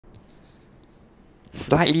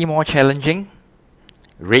Slightly more challenging.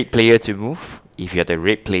 Red player to move if you're the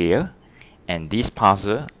red player, and this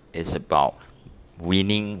puzzle is about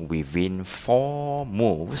winning within 4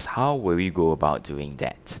 moves. How will you go about doing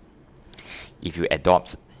that? If you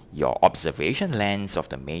adopt your observation lens of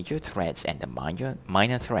the major threats and the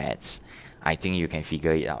minor threats, I think you can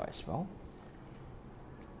figure it out as well.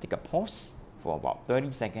 Take a pause for about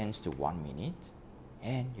 30 seconds to 1 minute,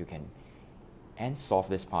 and you can solve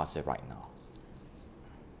this puzzle right now.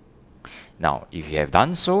 Now, if you have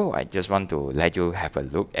done so, I just want to let you have a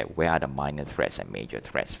look at where are the minor threats and major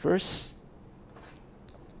threats first.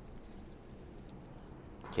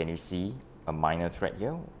 Can you see a minor threat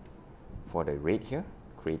here for the red here,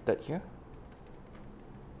 created here?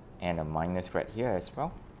 And a minor threat here as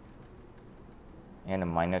well. And a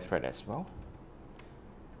minor threat as well.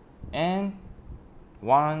 And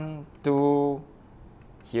 1, 2,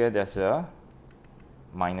 here there's a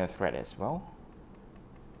minor threat as well.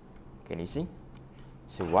 Can you see?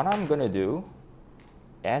 So what I'm going to do,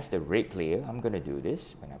 as the red player, I'm going to do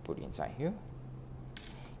this when I put it inside here.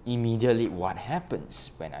 Immediately, what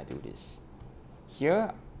happens when I do this?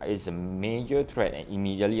 Here is a major threat and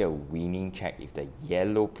immediately a winning check if the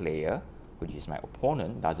yellow player, which is my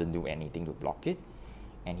opponent, doesn't do anything to block it.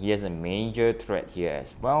 And here's a major threat here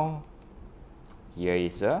as well. Here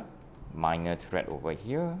is a minor threat over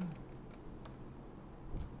here.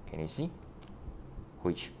 Can you see?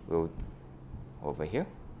 Which will over here.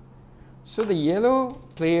 So the yellow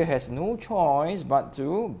player has no choice but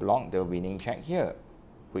to block the winning check here,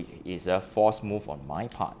 which is a forced move on my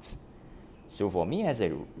part. So for me as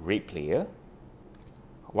a red player,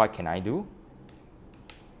 what can I do?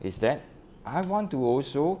 Is that I want to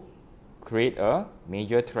also create a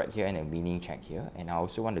major threat here and a winning check here, and I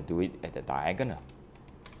also want to do it at the diagonal.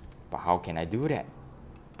 But how can I do that?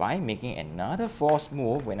 By making another forced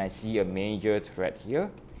move when I see a major threat here,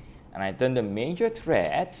 and I turn the major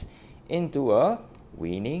threat into a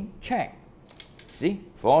winning check. See,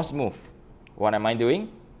 forced move. What am I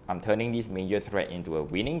doing? I'm turning this major threat into a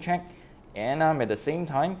winning check, and I'm at the same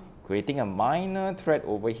time creating a minor threat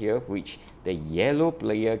over here which the yellow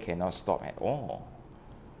player cannot stop at all.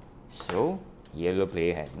 So yellow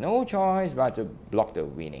player has no choice but to block the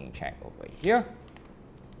winning check over here.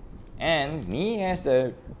 And me as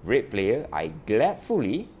the red player, I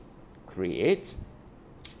gladfully create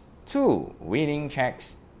 2 winning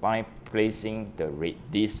checks by placing the red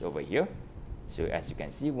disc over here. So as you can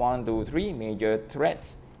see, 1, 2, 3 major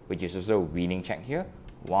threats, which is also a winning check here.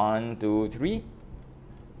 1, 2, 3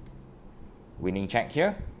 winning check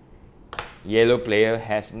here. Yellow player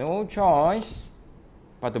has no choice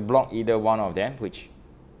but to block either one of them, which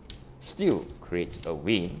still creates a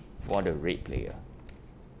win for the red player.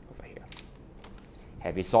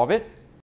 Have you solved it?